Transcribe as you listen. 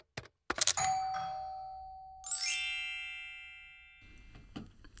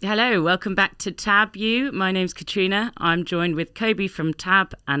Hello, welcome back to Tab U. My name's Katrina. I'm joined with Kobe from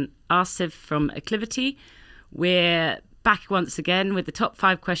Tab and Asif from Acclivity. We're back once again with the top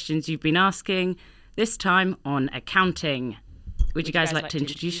 5 questions you've been asking, this time on accounting. Would you guys like to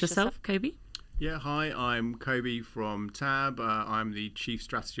introduce yourself, Kobe? Yeah, hi, I'm Kobe from Tab. I'm the Chief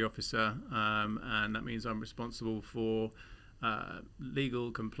Strategy Officer, and that means I'm responsible for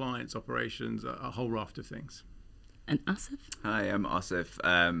legal, compliance, operations, a whole raft of things. And Asif? Hi, I'm Asif,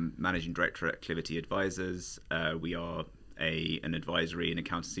 Managing Director at Acclivity Advisors. We are an advisory and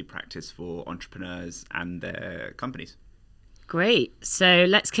accountancy practice for entrepreneurs and their companies. Great. So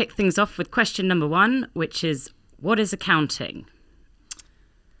let's kick things off with question number 1, which is, what is accounting?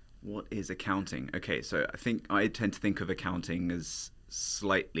 What is accounting? Okay, so I think I tend to think of accounting as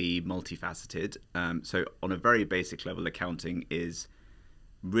slightly multifaceted. So on a very basic level, accounting is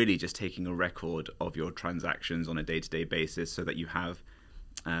really just taking a record of your transactions on a day-to-day basis so that you have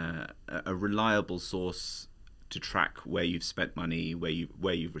a reliable source to track where you've spent money, where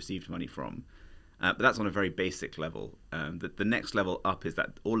you've received money from. But that's on a very basic level. The next level up is that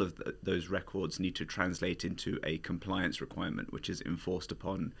all of those records need to translate into a compliance requirement, which is enforced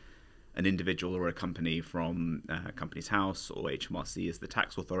upon an individual or a company from Companies House, or HMRC as the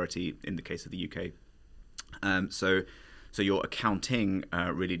tax authority in the case of the UK. So your accounting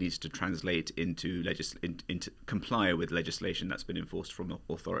really needs to translate into comply with legislation that's been enforced from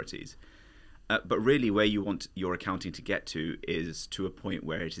authorities. But really where you want your accounting to get to is to a point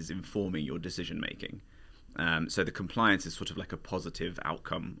where it is informing your decision making. So the compliance is sort of like a positive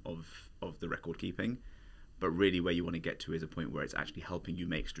outcome of the record keeping, but really where you want to get to is a point where it's actually helping you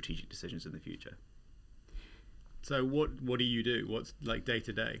make strategic decisions in the future. So what do you do? What's like day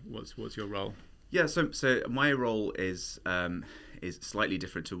to day? What's your role? Yeah, so my role is slightly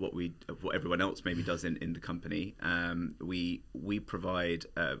different to what everyone else maybe does in the company. We provide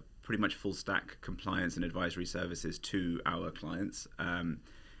pretty much full stack compliance and advisory services to our clients, and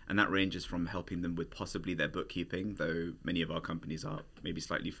that ranges from helping them with possibly their bookkeeping, though many of our companies are maybe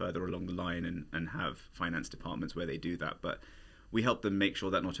slightly further along the line and have finance departments where they do that. But we help them make sure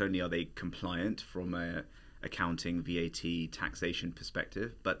that not only are they compliant from a accounting, VAT, taxation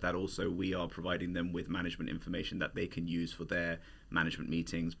perspective, but that also we are providing them with management information that they can use for their management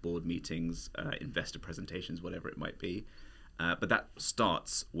meetings, board meetings, investor presentations, whatever it might be. But that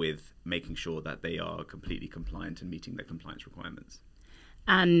starts with making sure that they are completely compliant and meeting their compliance requirements.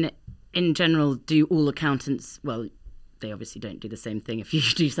 And in general, do all accountants, well, they obviously don't do the same thing if you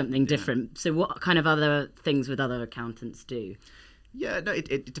do something different. So what kind of other things would other accountants do? Yeah, no,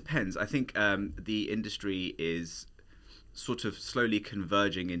 it depends. I think the industry is sort of slowly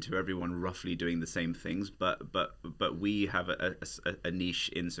converging into everyone roughly doing the same things, but we have a niche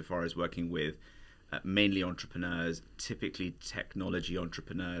insofar as working with mainly entrepreneurs, typically technology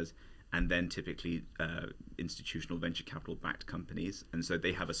entrepreneurs, and then typically institutional venture capital backed companies, and so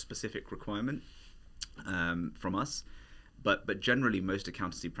they have a specific requirement from us. But generally, most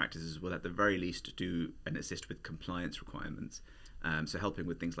accountancy practices will at the very least do and assist with compliance requirements. So helping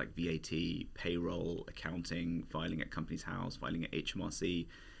with things like VAT, payroll, accounting, filing at Companies House, filing at HMRC.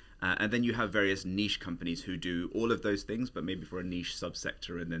 And then you have various niche companies who do all of those things, but maybe for a niche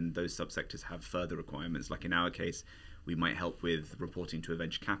subsector, and then those subsectors have further requirements. Like in our case, we might help with reporting to a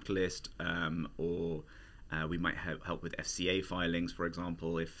venture capitalist, or we might help with FCA filings, for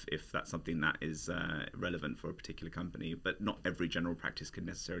example, if that's something that is relevant for a particular company. But not every general practice can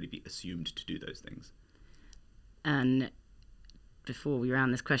necessarily be assumed to do those things. And before we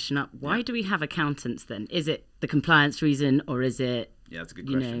round this question up, why do we have accountants then? Is it the compliance reason, or is it... Yeah, that's a good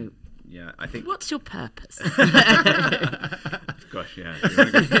question. Yeah, I think... What's your purpose? Gosh, yeah.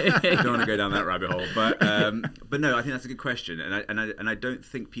 You don't want to go down that rabbit hole. But no, I think that's a good question. And I don't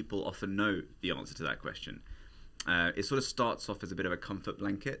think people often know the answer to that question. It sort of starts off as a bit of a comfort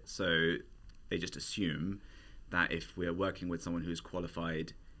blanket. So they just assume that if we're working with someone who's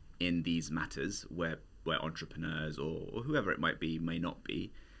qualified in these matters, where entrepreneurs or whoever it might be may not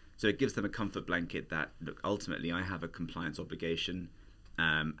be. So it gives them a comfort blanket that, look, ultimately I have a compliance obligation,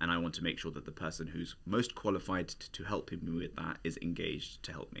 and I want to make sure that the person who's most qualified to help me with that is engaged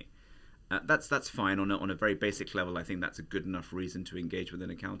to help me. That's fine on a very basic level. I think that's a good enough reason to engage with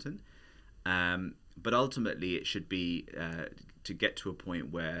an accountant. But ultimately, it should be to get to a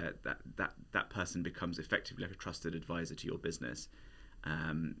point where that person becomes effectively like a trusted advisor to your business.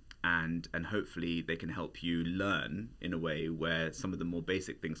 And hopefully they can help you learn in a way where some of the more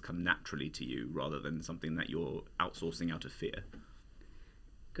basic things come naturally to you rather than something that you're outsourcing out of fear.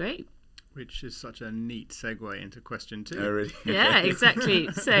 Great. Which is such a neat segue into question 2. Oh, really? Yeah,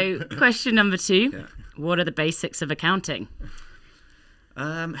 exactly. So question number 2, What are the basics of accounting?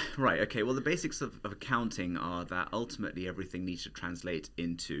 Right, okay. Well, the basics of accounting are that ultimately everything needs to translate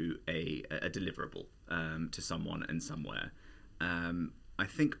into a deliverable to someone and somewhere. I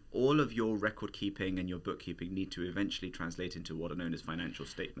think all of your record keeping and your bookkeeping need to eventually translate into what are known as financial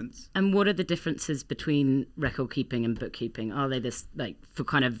statements. And what are the differences between record keeping and bookkeeping? Are they this, like, for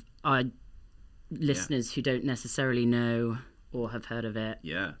kind of our listeners who don't necessarily know or have heard of it?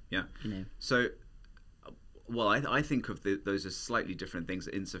 Yeah. You know. So, well, I think of those as slightly different things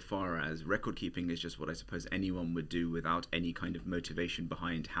insofar as record keeping is just what I suppose anyone would do without any kind of motivation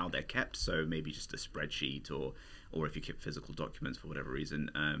behind how they're kept. So maybe just a spreadsheet, or if you keep physical documents for whatever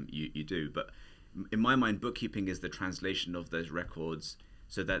reason, you do. But in my mind, bookkeeping is the translation of those records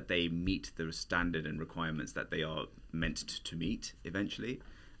so that they meet the standard and requirements that they are meant to meet eventually.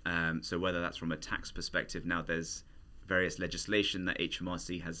 So whether that's from a tax perspective, now there's various legislation that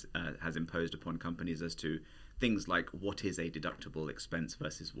HMRC has imposed upon companies as to things like what is a deductible expense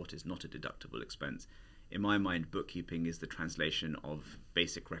versus what is not a deductible expense. In my mind, bookkeeping is the translation of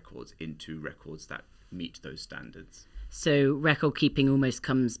basic records into records that meet those standards. So record keeping almost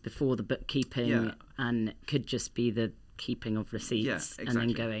comes before the bookkeeping, and could just be the keeping of receipts, and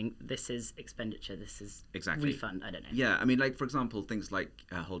then going, this is expenditure, this is refund, I don't know. Yeah, I mean, like, for example, things like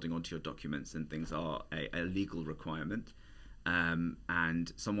holding onto your documents and things are a legal requirement,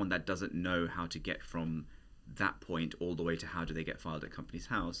 and someone that doesn't know how to get from that point all the way to how do they get filed at Companies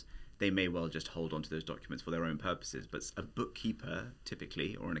House, they may well just hold on to those documents for their own purposes. But a bookkeeper,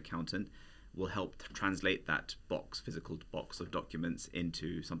 typically, or an accountant, will help translate that physical box of documents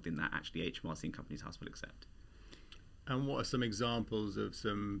into something that actually HMRC and Companies House will accept. And what are some examples of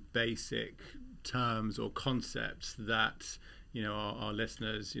some basic terms or concepts that, you know, our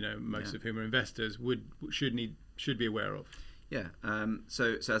listeners, you know, most of whom are investors, should be aware of? Yeah.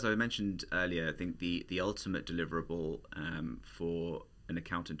 So as I mentioned earlier, I think the ultimate deliverable for an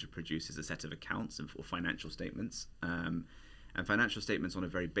accountant to produce is a set of accounts or financial statements. And financial statements on a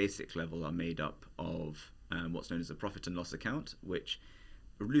very basic level are made up of what's known as a profit and loss account, which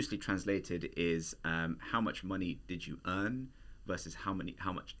loosely translated is how much money did you earn versus how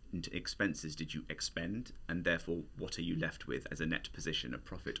much expenses did you expend, and therefore what are you left with as a net position, a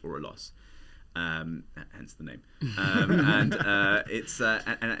profit or a loss. Hence the name. And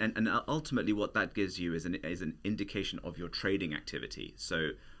ultimately what that gives you is an indication of your trading activity.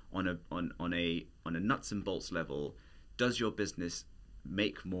 So on a nuts and bolts level, does your business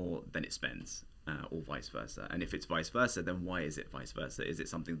make more than it spends, or vice versa? And if it's vice versa, then why is it vice versa? Is it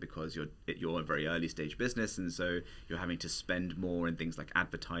something because you're a very early stage business and so you're having to spend more in things like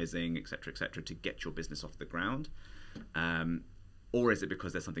advertising, et cetera, to get your business off the ground? Or is it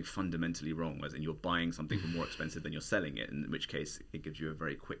because there's something fundamentally wrong, as in you're buying something for more expensive than you're selling it, in which case it gives you a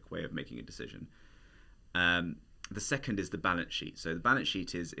very quick way of making a decision. The second is the balance sheet. So the balance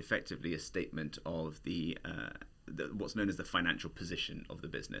sheet is effectively a statement of what's known as the financial position of the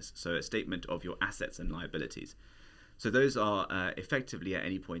business. So a statement of your assets and liabilities. So those are effectively at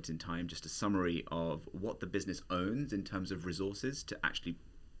any point in time just a summary of what the business owns in terms of resources to actually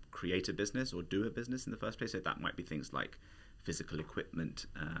create a business or do a business in the first place. So that might be things like physical equipment,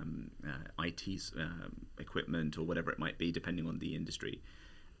 IT equipment, or whatever it might be, depending on the industry,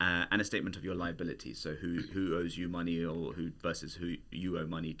 and a statement of your liabilities. So who owes you money, or who versus who you owe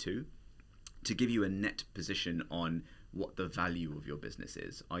money to give you a net position on what the value of your business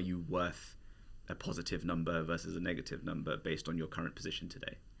is. Are you worth a positive number versus a negative number based on your current position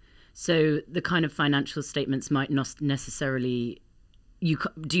today? So the kind of financial statements might not necessarily...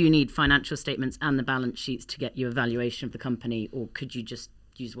 Do you need financial statements and the balance sheets to get you a valuation of the company, or could you just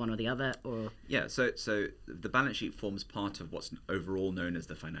use one or the other? Or so the balance sheet forms part of what's overall known as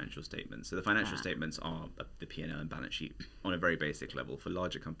the financial statements. So the financial statements are the P&L and balance sheet on a very basic level. For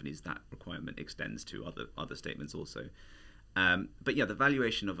larger companies, that requirement extends to other statements also. But yeah, the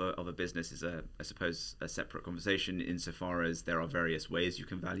valuation of a business is I suppose a separate conversation, insofar as there are various ways you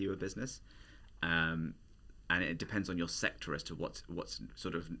can value a business. And it depends on your sector as to what's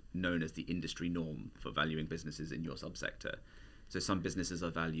sort of known as the industry norm for valuing businesses in your subsector. So some businesses are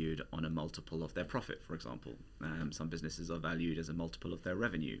valued on a multiple of their profit, for example. Some businesses are valued as a multiple of their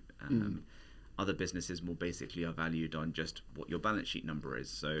revenue. Other businesses more basically are valued on just what your balance sheet number is.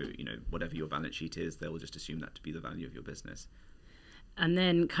 So, you know, whatever your balance sheet is, they will just assume that to be the value of your business. And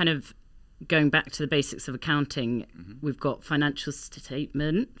then kind of going back to the basics of accounting, we've got financial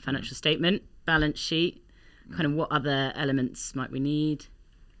statement, balance sheet. Kind of what other elements might we need?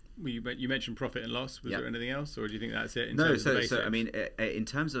 Well, you mentioned profit and loss. Was there anything else, or do you think that's it? So I mean, in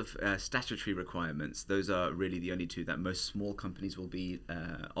terms of statutory requirements, those are really the only two that most small companies will be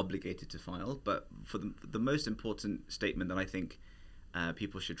obligated to file. But for the most important statement that I think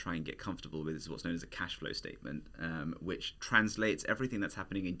people should try and get comfortable with is what's known as a cash flow statement, which translates everything that's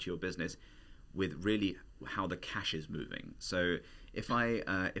happening into your business with really how the cash is moving. So if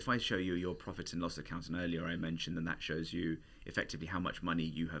I show you your profit and loss account, and earlier I mentioned, then that shows you effectively how much money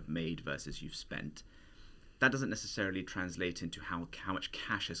you have made versus you've spent. That doesn't necessarily translate into how much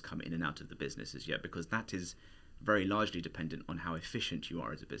cash has come in and out of the business as yet, because that is very largely dependent on how efficient you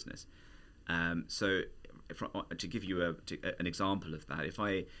are as a business. So to give you an example of that, if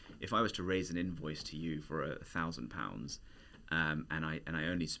I was to raise an invoice to you for £1,000, and I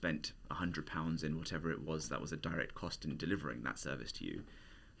only spent £100 in whatever it was that was a direct cost in delivering that service to you,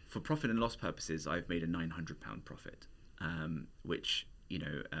 for profit and loss purposes, I've made a £900 profit, which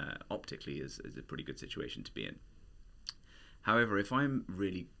optically is a pretty good situation to be in. However, if I'm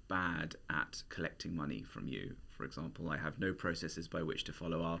really bad at collecting money from you, for example, I have no processes by which to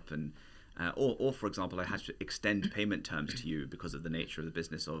follow up, and or for example, I had to extend payment terms to you because of the nature of the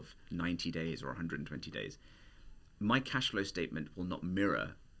business of 90 days or 120 days, my cash flow statement will not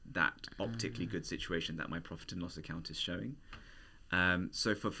mirror that optically good situation that my profit and loss account is showing.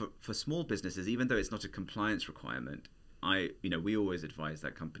 So for small businesses, even though it's not a compliance requirement, we always advise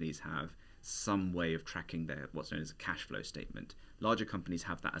that companies have some way of tracking their what's known as a cash flow statement. Larger companies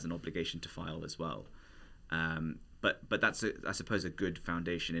have that as an obligation to file as well. But that's, I suppose, a good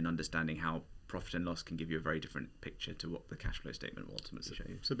foundation in understanding how profit and loss can give you a very different picture to what the cash flow statement will ultimately show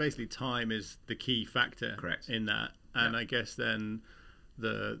you. So basically time is the key factor. Correct. In that. And I guess then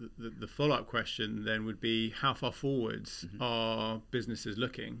the follow-up question then would be, how far forwards are businesses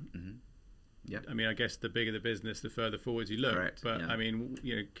looking? Yeah. I mean, I guess the bigger the business, the further forwards you look. Correct. But yeah. I mean,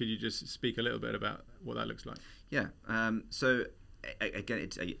 could you just speak a little bit about what that looks like? Yeah. So again,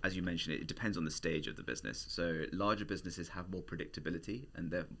 as you mentioned, it depends on the stage of the business. So larger businesses have more predictability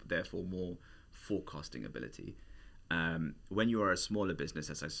and therefore more forecasting ability. When you are a smaller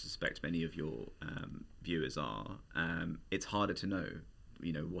business, as I suspect many of your viewers are, it's harder to know,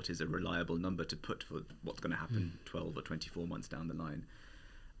 what is a reliable number to put for what's going to happen 12 or 24 months down the line.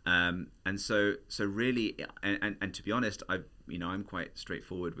 And so really, and to be honest, I'm quite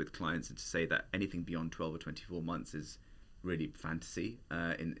straightforward with clients, and to say that anything beyond 12 or 24 months is really fantasy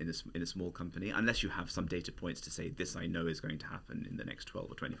in a small company, unless you have some data points to say this I know is going to happen in the next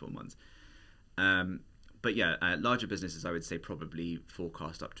 12 or 24 months. But yeah, larger businesses, I would say, probably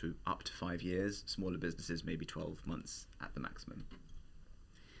forecast up to 5 years. Smaller businesses, maybe 12 months at the maximum.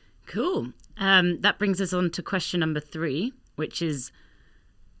 Cool. That brings us on to question number 3, which is,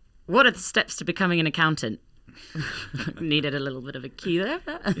 what are the steps to becoming an accountant? Needed a little bit of a cue there.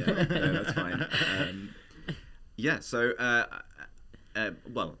 Yeah, no, that's fine. So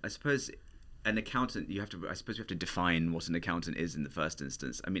well, I suppose an accountant, we have to define what an accountant is in the first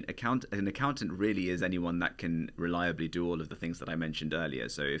instance. I mean, an accountant really is anyone that can reliably do all of the things that I mentioned earlier.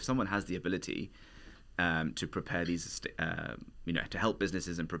 So if someone has the ability to prepare these, to help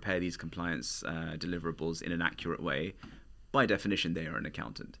businesses and prepare these compliance deliverables in an accurate way, by definition, they are an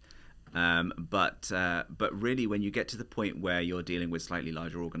accountant. But really, when you get to the point where you're dealing with slightly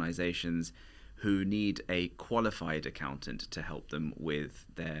larger organizations who need a qualified accountant to help them with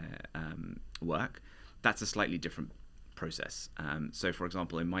their work, that's a slightly different process. So, for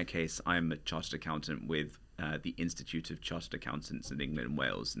example, in my case, I'm a chartered accountant with the Institute of Chartered Accountants in England and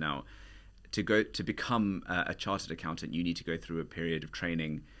Wales. Now, to become a chartered accountant, you need to go through a period of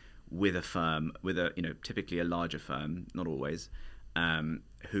training with a firm, typically a larger firm, not always,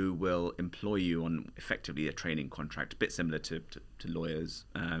 who will employ you on effectively a training contract, a bit similar to lawyers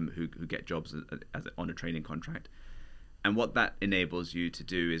who get jobs on a training contract. And what that enables you to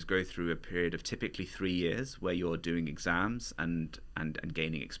do is go through a period of typically 3 years where you're doing exams and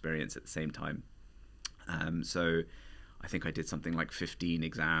gaining experience at the same time. So I think I did something like 15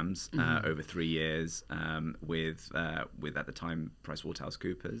 exams over 3 years with at the time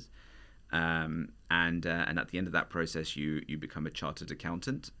PricewaterhouseCoopers. And at the end of that process, you become a chartered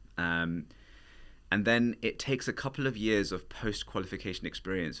accountant. And then it takes a couple of years of post-qualification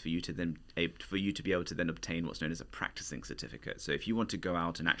experience for you to be able to then obtain what's known as a practicing certificate. So if you want to go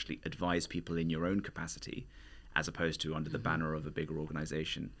out and actually advise people in your own capacity, as opposed to under the banner of a bigger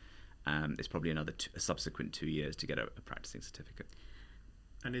organization, it's probably a subsequent 2 years to get a practicing certificate.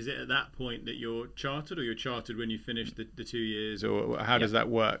 And is it at that point that you're chartered, or you're chartered when you finish the 2 years, or how does that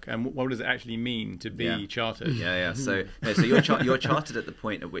work? And what does it actually mean to be chartered? Yeah. So you're chartered at the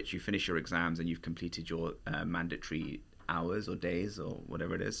point at which you finish your exams and you've completed your mandatory hours or days or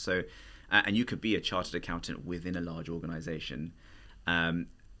whatever it is. So, and you could be a chartered accountant within a large organization.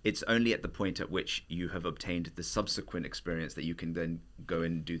 it's only at the point at which you have obtained the subsequent experience that you can then go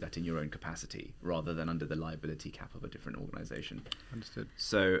and do that in your own capacity, rather than under the liability cap of a different organization. Understood.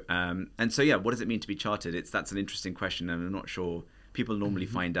 So, what does it mean to be chartered? That's an interesting question, and I'm not sure people normally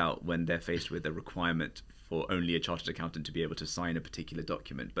find out when they're faced with a requirement for only a chartered accountant to be able to sign a particular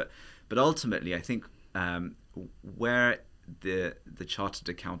document. But ultimately, I think where the chartered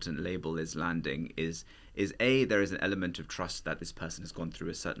accountant label is landing is there is an element of trust that this person has gone through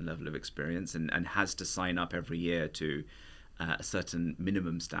a certain level of experience and has to sign up every year to a certain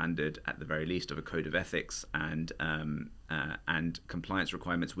minimum standard, at the very least, of a code of ethics and compliance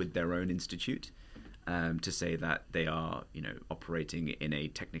requirements with their own institute, to say that they are, operating in a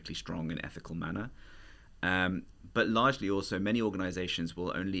technically strong and ethical manner. But largely, also, many organizations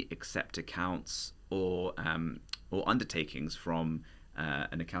will only accept accounts or undertakings from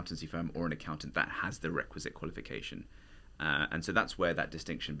an accountancy firm or an accountant that has the requisite qualification. And so that's where that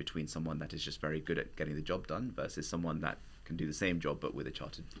distinction between someone that is just very good at getting the job done versus someone that can do the same job but with a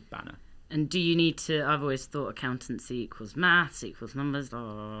chartered banner. And do you need to? I've always thought accountancy equals maths, equals numbers.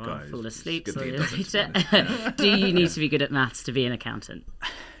 Guys, fall asleep. good So thing it doesn't. do you need to be good at maths to be an accountant?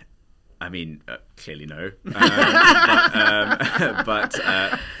 I mean, clearly no.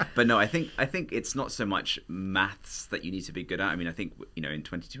 But no, I think it's not so much maths that you need to be good at. I mean, I think in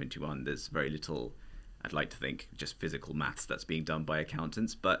 2021 there's very little, I'd like to think, just physical maths that's being done by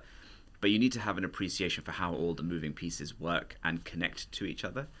accountants. But you need to have an appreciation for how all the moving pieces work and connect to each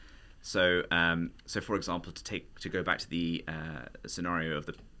other. So for example, to go back to the scenario of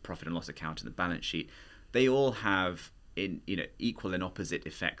the profit and loss account and the balance sheet, they all have equal and opposite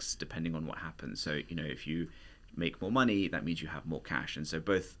effects depending on what happens. So if you make more money, that means you have more cash, and so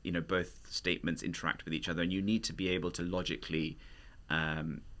both statements interact with each other, and you need to be able to logically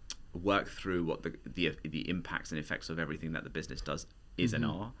work through what the impacts and effects of everything that the business does is and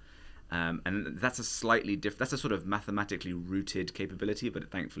are. And that's a slightly different, that's a sort of mathematically rooted capability,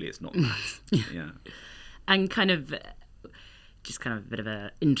 but thankfully it's not maths. Yeah. And kind of a bit of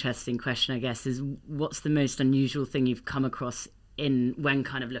an interesting question, I guess, is what's the most unusual thing you've come across when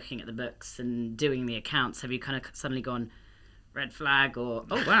kind of looking at the books and doing the accounts? Have you kind of suddenly gone red flag, or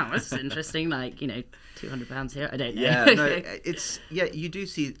oh wow, that's interesting, like £200 here? I don't know. Yeah, no, you do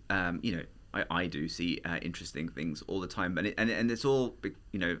see I do see interesting things all the time, and it's all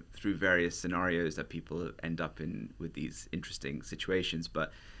through various scenarios that people end up in with these interesting situations.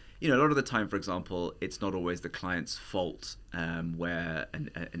 But a lot of the time, for example, it's not always the client's fault where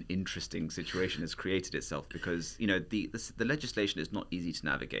an interesting situation has created itself, because the legislation is not easy to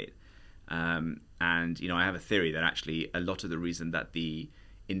navigate, and I have a theory that actually a lot of the reason that the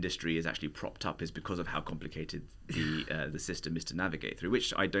industry is actually propped up is because of how complicated the system is to navigate through,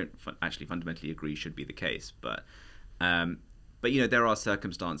 which I don't actually fundamentally agree should be the case. But there are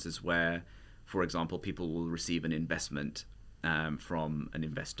circumstances where, for example, people will receive an investment from an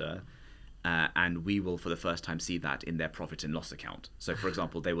investor, and we will for the first time see that in their profit and loss account. So, for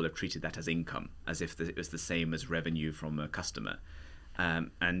example, they will have treated that as income, as if it was the same as revenue from a customer.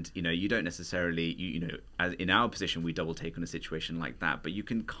 And you don't necessarily, as in our position, we double take on a situation like that, but you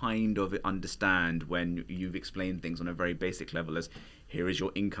can kind of understand when you've explained things on a very basic level as, here is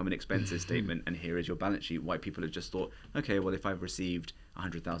your income and expenses statement and here is your balance sheet, why people have just thought, okay, well, if I've received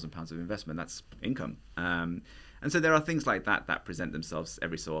 £100,000 of investment, that's income. And so there are things like that present themselves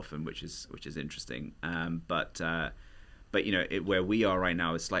every so often, which is interesting. But where we are right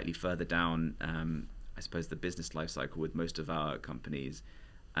now is slightly further down, I suppose, the business life cycle with most of our companies.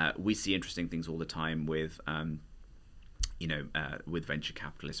 We see interesting things all the time with venture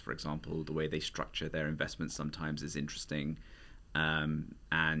capitalists, for example. The way they structure their investments sometimes is interesting, and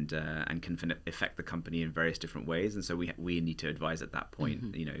can affect the company in various different ways. And so we need to advise at that point,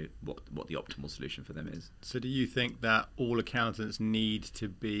 what the optimal solution for them is. So do you think that all accountants need to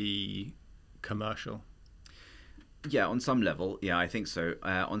be commercial? Yeah, on some level, yeah, I think so.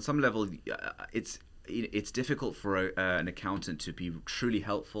 On some level, it's difficult for an accountant to be truly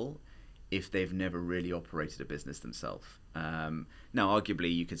helpful if they've never really operated a business themselves. Now,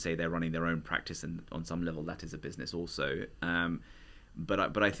 arguably, you could say they're running their own practice, and on some level, that is a business also.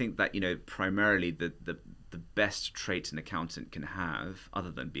 But I think that primarily the best trait an accountant can have,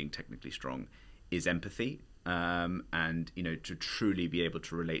 other than being technically strong, is empathy, and to truly be able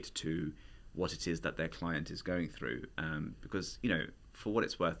to relate to what it is that their client is going through, because for what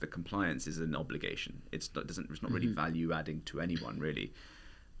it's worth, the compliance is an obligation. It's not really value adding to anyone, really.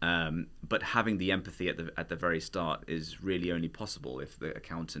 But having the empathy at the very start is really only possible if the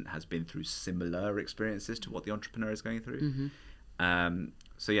accountant has been through similar experiences to what the entrepreneur is going through.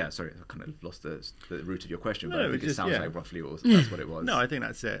 So yeah, sorry, I kind of lost the root of your question, but No, I think it just, sounds yeah. like roughly that's what it was. No, I think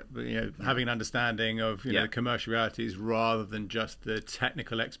that's it. But having an understanding of Yeah. the commercial realities rather than just the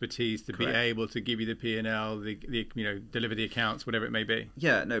technical expertise to Correct. be able to give you the P&L, the deliver the accounts, whatever it may be.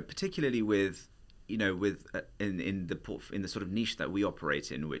 Yeah, no, particularly with in the sort of niche that we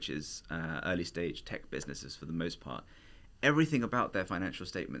operate in, which is early stage tech businesses for the most part. Everything about their financial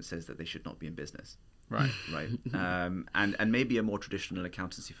statement says that they should not be in business. Right. Right. And maybe a more traditional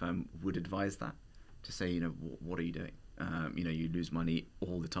accountancy firm would advise that, to say, what are you doing? You lose money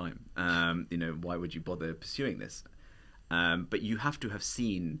all the time. Why would you bother pursuing this? But you have to have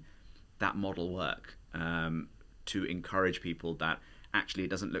seen that model work to encourage people that actually it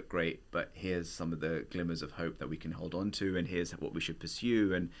doesn't look great, but here's some of the glimmers of hope that we can hold on to, and here's what we should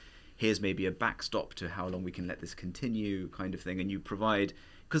pursue, and here's maybe a backstop to how long we can let this continue, kind of thing. And you provide,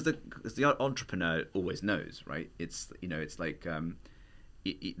 because the entrepreneur always knows, right? It's like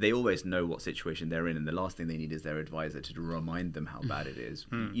they always know what situation they're in, and the last thing they need is their advisor to remind them how bad it is.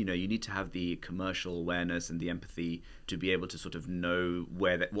 You need to have the commercial awareness and the empathy to be able to sort of know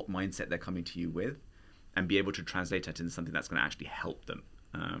what mindset they're coming to you with, and be able to translate that into something that's going to actually help them,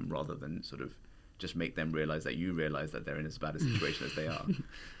 rather than sort of just make them realize that you realize that they're in as bad a situation as they are.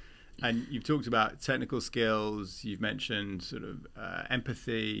 And you've talked about technical skills. You've mentioned sort of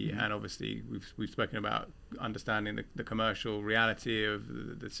empathy, and obviously we've spoken about understanding the commercial reality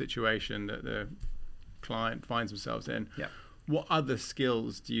of the situation that the client finds themselves in. Yeah. What other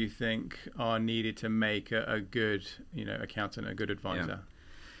skills do you think are needed to make a good accountant, a good advisor?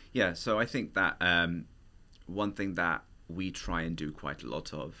 Yeah. So I think that one thing that we try and do quite a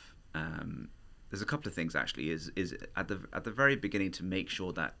lot of, there's a couple of things actually, is at the very beginning to make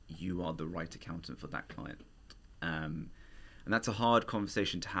sure that you are the right accountant for that client. And that's a hard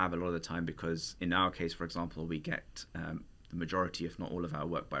conversation to have a lot of the time, because in our case, for example, we get the majority, if not all, of our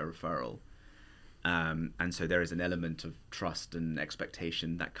work by referral. And so there is an element of trust and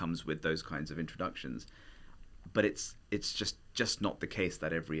expectation that comes with those kinds of introductions. But it's just not the case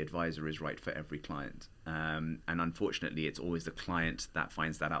that every advisor is right for every client. And unfortunately, it's always the client that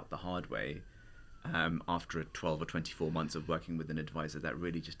finds that out the hard way, after 12 or 24 months of working with an advisor that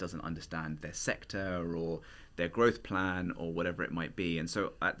really just doesn't understand their sector or their growth plan or whatever it might be. And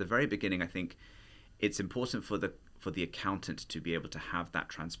so at the very beginning, I think it's important for the accountant to be able to have that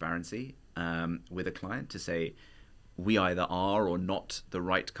transparency with a client, to say, we either are or not the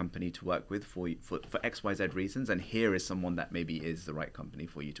right company to work with for XYZ reasons, and here is someone that maybe is the right company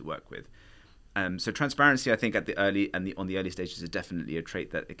for you to work with. So transparency, I think, on the early stages is definitely a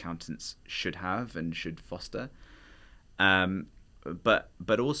trait that accountants should have and should foster.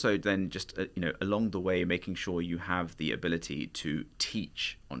 But also then just along the way, making sure you have the ability to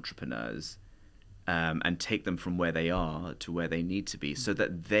teach entrepreneurs and take them from where they are to where they need to be, so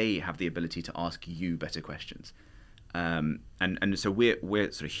that they have the ability to ask you better questions. And so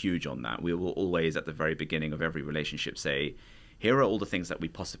we're sort of huge on that. We will always, at the very beginning of every relationship, say, here are all the things that we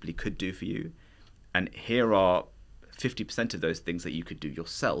possibly could do for you, and here are 50% of those things that you could do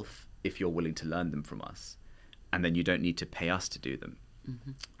yourself if you're willing to learn them from us, and then you don't need to pay us to do them.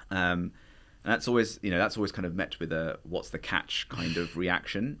 And that's always kind of met with a what's the catch kind of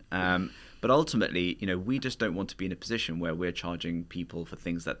reaction. But ultimately, we just don't want to be in a position where we're charging people for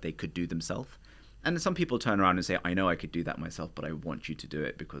things that they could do themselves. And some people turn around and say, I know I could do that myself, but I want you to do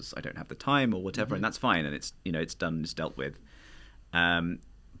it because I don't have the time or whatever. And that's fine. And it's done and it's dealt with.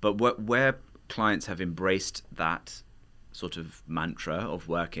 But where clients have embraced that sort of mantra of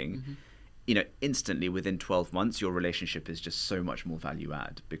working, instantly within 12 months, your relationship is just so much more value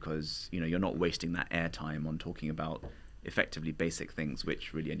add, because, you're not wasting that airtime on talking about effectively basic things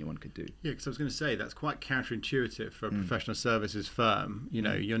which really anyone could do. Yeah, because I was going to say that's quite counterintuitive for a professional services firm.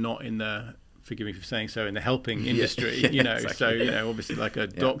 You're not in the, forgive me for saying so, in the helping industry. Exactly. So obviously, like a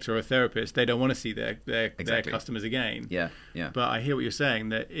doctor or a therapist, they don't want to see their customers again. Yeah. But I hear what you're saying,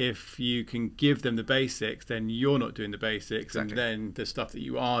 that if you can give them the basics, then you're not doing the basics, and then the stuff that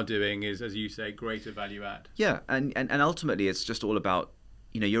you are doing is, as you say, greater value add. Yeah, and ultimately, it's just all about,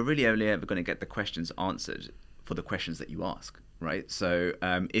 you're really only ever going to get the questions answered for the questions that you ask, right? So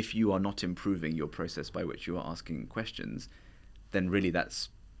if you are not improving your process by which you are asking questions, then really that's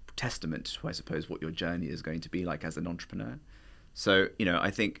testament to, I suppose, what your journey is going to be like as an entrepreneur. So, I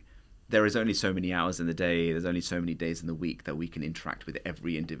think there is only so many hours in the day, there's only so many days in the week that we can interact with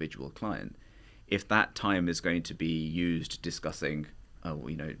every individual client. If that time is going to be used discussing,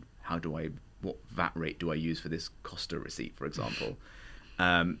 what VAT rate do I use for this Costa receipt, for example,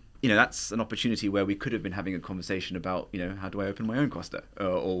 that's an opportunity where we could have been having a conversation about, how do I open my own Costa,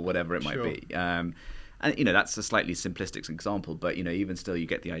 or whatever it might be. And that's a slightly simplistic example, but even still, you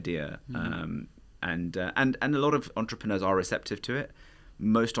get the idea. And a lot of entrepreneurs are receptive to it.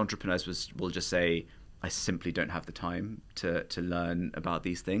 Most entrepreneurs will just say, I simply don't have the time to learn about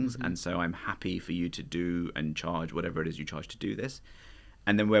these things, and so I'm happy for you to do and charge whatever it is you charge to do this.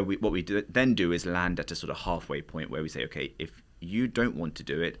 And then what we do is land at a sort of halfway point where we say, okay, if you don't want to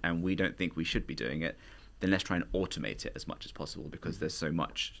do it and we don't think we should be doing it, then let's try and automate it as much as possible, because there's so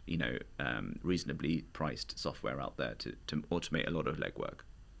much reasonably priced software out there to automate a lot of legwork.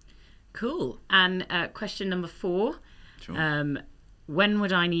 Cool. And question number 4. Sure. When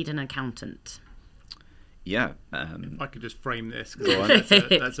would I need an accountant? Yeah. If I could just frame this, Go on.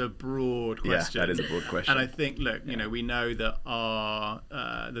 that's a broad question. Yeah, that is a broad question. And I think, look, we know that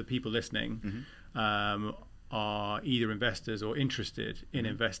the people listening are either investors or interested in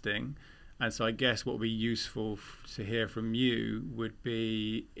investing. And so I guess what would be useful to hear from you would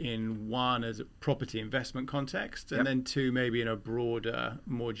be, in one, as a property investment context, and then 2, maybe in a broader,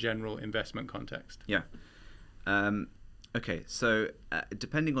 more general investment context. Yeah. Okay, so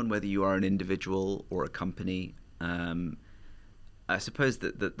depending on whether you are an individual or a company, I suppose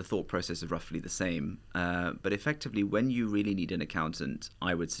that the thought process is roughly the same. But effectively, when you really need an accountant,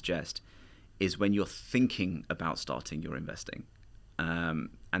 I would suggest, is when you're thinking about starting your investing.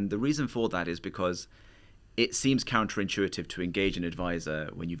 And the reason for that is because it seems counterintuitive to engage an advisor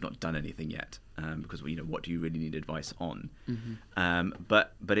when you've not done anything yet, because what do you really need advice on?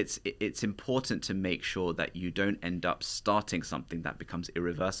 But it's important to make sure that you don't end up starting something that becomes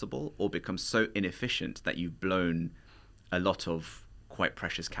irreversible or becomes so inefficient that you've blown a lot of quite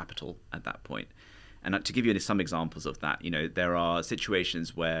precious capital at that point. And to give you some examples of that, there are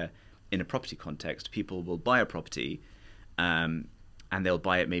situations where, in a property context, people will buy a property, and they'll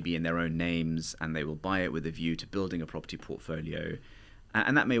buy it maybe in their own names, and they will buy it with a view to building a property portfolio.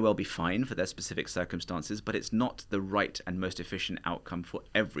 And that may well be fine for their specific circumstances, but it's not the right and most efficient outcome for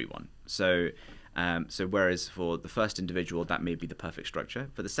everyone. So whereas for the first individual, that may be the perfect structure,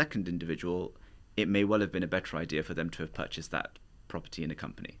 for the second individual, it may well have been a better idea for them to have purchased that property in a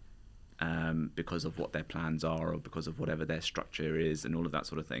company, because of what their plans are, or because of whatever their structure is, and all of that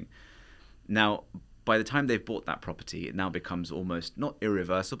sort of thing. Now, by the time they've bought that property, it now becomes almost not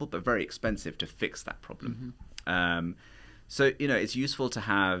irreversible, but very expensive to fix that problem. So, it's useful to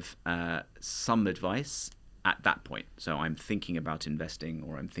have some advice at that point. So I'm thinking about investing,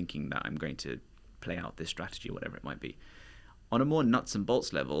 or I'm thinking that I'm going to play out this strategy, or whatever it might be. On a more nuts and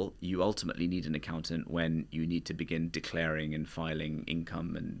bolts level, you ultimately need an accountant when you need to begin declaring and filing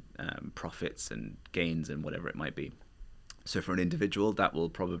income and profits and gains and whatever it might be. So for an individual, that will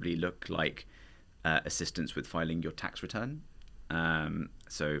probably look like assistance with filing your tax return.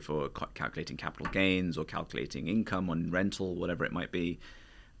 So for calculating capital gains or calculating income on rental, whatever it might be.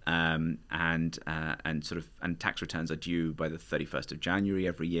 And tax returns are due by the 31st of January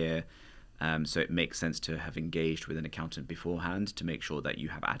every year. So it makes sense to have engaged with an accountant beforehand to make sure that you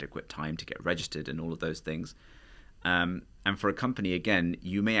have adequate time to get registered and all of those things. And for a company, again,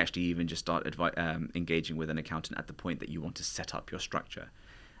 you may actually even just start engaging with an accountant at the point that you want to set up your structure.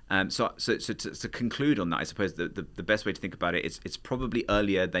 So to conclude on that, I suppose the best way to think about it is it's probably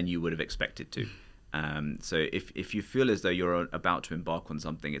earlier than you would have expected to. So if you feel as though you're about to embark on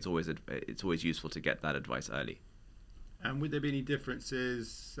something, it's always useful to get that advice early. And would there be any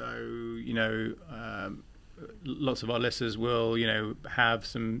differences? So, lots of our listeners will, have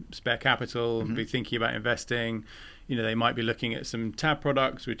some spare capital and be thinking about investing. They might be looking at some TAB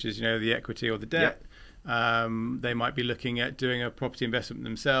products, which is, the equity or the debt. They might be looking at doing a property investment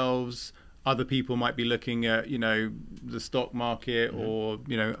themselves. Other people might be looking at, the stock market or,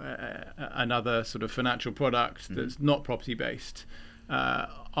 another sort of financial product that's not property based.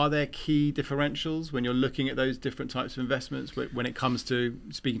 Are there key differentials when you're looking at those different types of investments when it comes to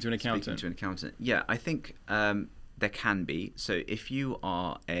speaking to an accountant? Yeah, I think there can be. So if you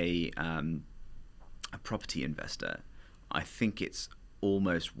are a property investor, I think it's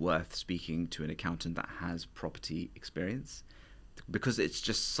almost worth speaking to an accountant that has property experience, because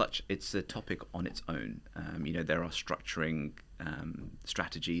it's a topic on its own. There are structuring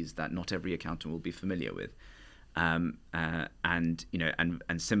strategies that not every accountant will be familiar with. And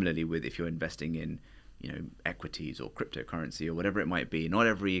similarly with if you're investing in equities or cryptocurrency or whatever it might be, not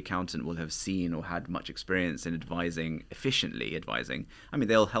every accountant will have seen or had much experience in efficiently advising. I mean,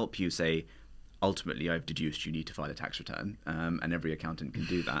 they'll help you say, ultimately, I've deduced you need to file a tax return, and every accountant can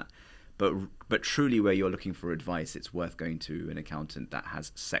do that. But truly, where you're looking for advice, it's worth going to an accountant that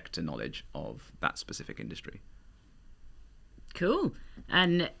has sector knowledge of that specific industry. Cool.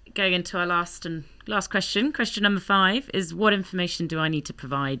 And going into our last question number 5 is, what information do I need to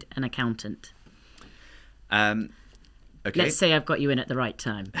provide an accountant? Okay. Let's say I've got you in at the right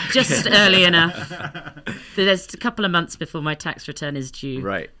time, just early enough. There's a couple of months before my tax return is due.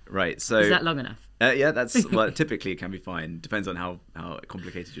 Right. So is that long enough? Yeah, that's well. Typically, it can be fine. Depends on how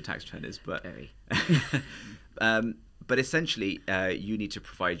complicated your tax return is, but Very. But essentially, you need to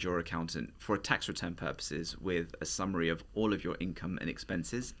provide your accountant for tax return purposes with a summary of all of your income and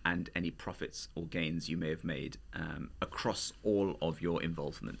expenses and any profits or gains you may have made across all of your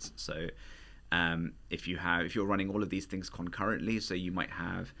involvements. So, if you're running all of these things concurrently, so you may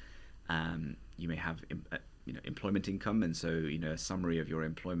have employment income, and so a summary of your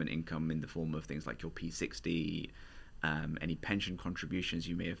employment income in the form of things like your P60, any pension contributions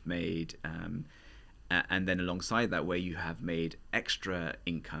you may have made. And then alongside that, where you have made extra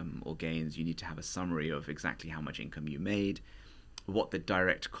income or gains, you need to have a summary of exactly how much income you made, what the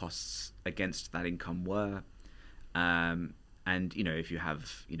direct costs against that income were, and if you have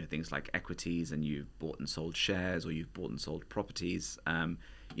things like equities and you've bought and sold shares or you've bought and sold properties,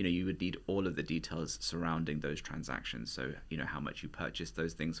 you would need all of the details surrounding those transactions. So how much you purchased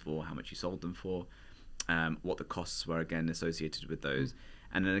those things for, how much you sold them for, what the costs were again associated with those.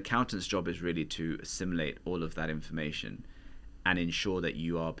 And an accountant's job is really to assimilate all of that information and ensure that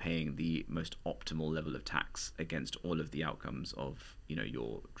you are paying the most optimal level of tax against all of the outcomes of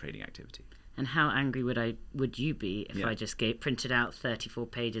your trading activity. And how angry would you be if I just printed out 34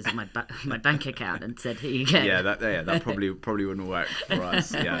 pages of my bank account and said, here you go? Yeah, that probably wouldn't work for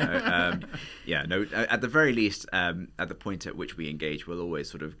us. At the very least, at the point at which we engage, we'll always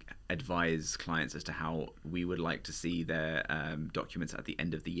sort of advise clients as to how we would like to see their documents at the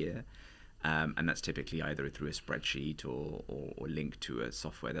end of the year. And that's typically either through a spreadsheet or link to a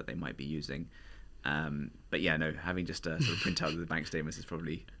software that they might be using. But having just a sort of print out of the bank statements is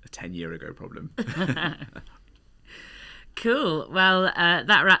probably a 10-year-ago problem. Cool. Well,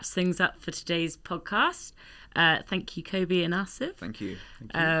 that wraps things up for today's podcast. Thank you, Kobe and Asif. Thank you.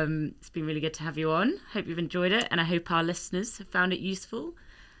 It's been really good to have you on. Hope you've enjoyed it, and I hope our listeners have found it useful.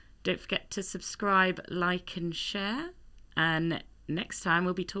 Don't forget to subscribe, like, and share. And next time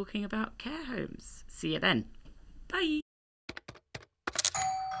we'll be talking about care homes. See you then.